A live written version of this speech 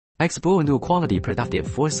explore new quality productive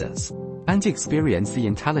forces, and experience the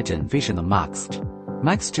intelligent vision of MAXGE.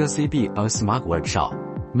 MAXGE RCBO Smart Workshop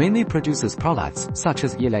mainly produces products such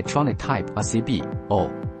as electronic type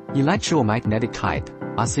RCBO, electromagnetic type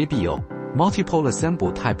RCBO, multiple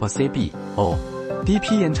assemble type RCBO,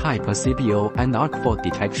 DPN type RCBO, and arc fault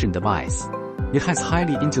detection device. It has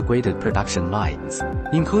highly integrated production lines,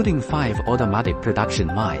 including 5 automatic production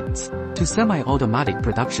lines, 2 semi-automatic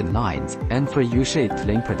production lines, and 3 U-shaped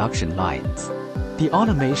lane production lines. The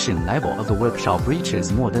automation level of the workshop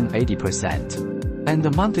reaches more than 80%, and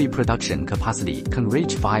the monthly production capacity can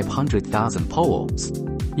reach 500,000 poles.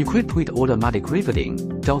 Equipped with automatic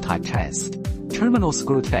riveting, door-type test, terminal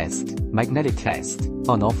screw test, magnetic test,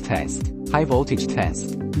 on-off test, high voltage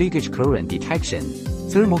test, leakage current detection,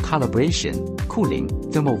 thermal calibration, cooling,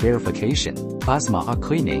 thermal verification, plasma arc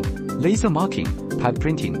cleaning, laser marking, pad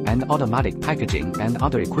printing, and automatic packaging and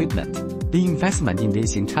other equipment. The investment in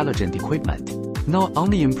this intelligent equipment not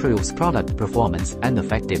only improves product performance and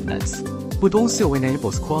effectiveness, but also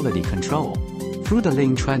enables quality control. Through the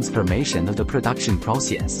lean transformation of the production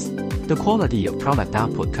process, the quality of product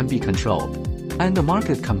output can be controlled, and the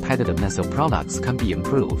market competitiveness of products can be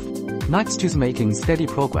improved. MAXGE is making steady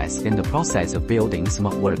progress in the process of building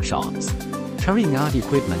smart workshops, carrying out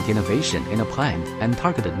equipment innovation in a planned and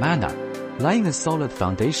targeted manner, laying a solid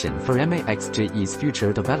foundation for MAXGE's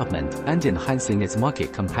future development and enhancing its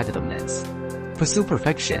market competitiveness. Pursue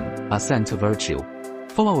perfection, ascend to virtue.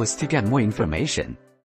 Follow us to get more information.